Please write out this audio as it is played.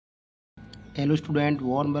Hello student,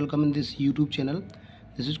 warm welcome in this YouTube channel.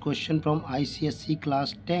 This is question from icse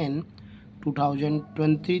class 10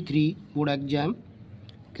 2023 board exam.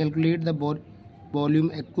 Calculate the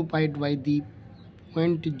volume occupied by the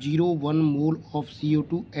 0.01 mole of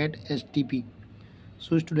CO2 at STP.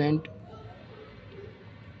 So student,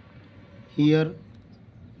 here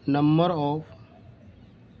number of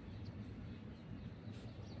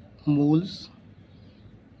moles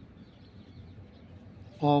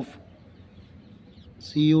of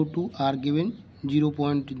CO2 are given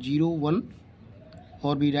 0.01,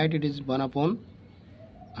 or we write it is 1 upon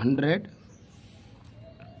 100.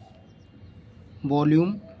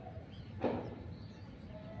 Volume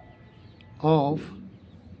of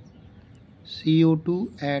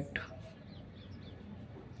CO2 at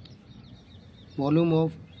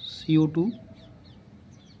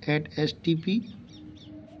STP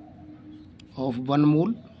of 1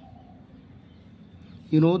 mole.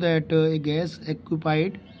 You know that a gas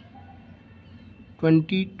occupied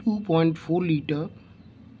 22.4 liter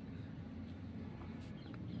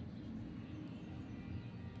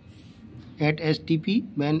at STP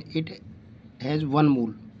when it has 1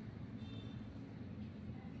 mole.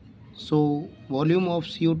 So volume of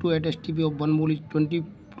CO2 at STP of 1 mole is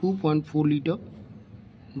 22.4 liter.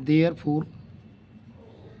 Therefore,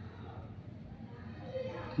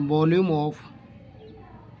 volume of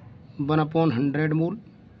 1 upon 100 mole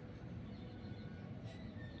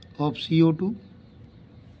of CO2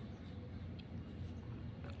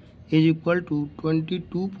 is equal to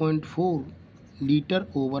 22.4 liter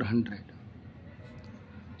over 100.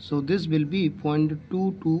 So this will be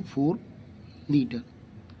 0.224 liter.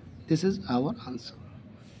 This is our answer.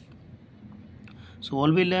 So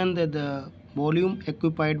all we learn that the volume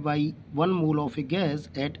occupied by 1 mole of a gas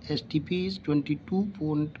at STP is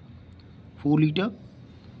 22.4 liter.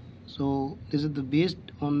 So this is the based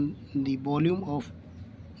on the volume of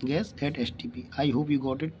gas at STP. I hope you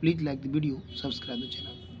got it. Please like the video, subscribe the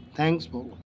channel. Thanks for watching.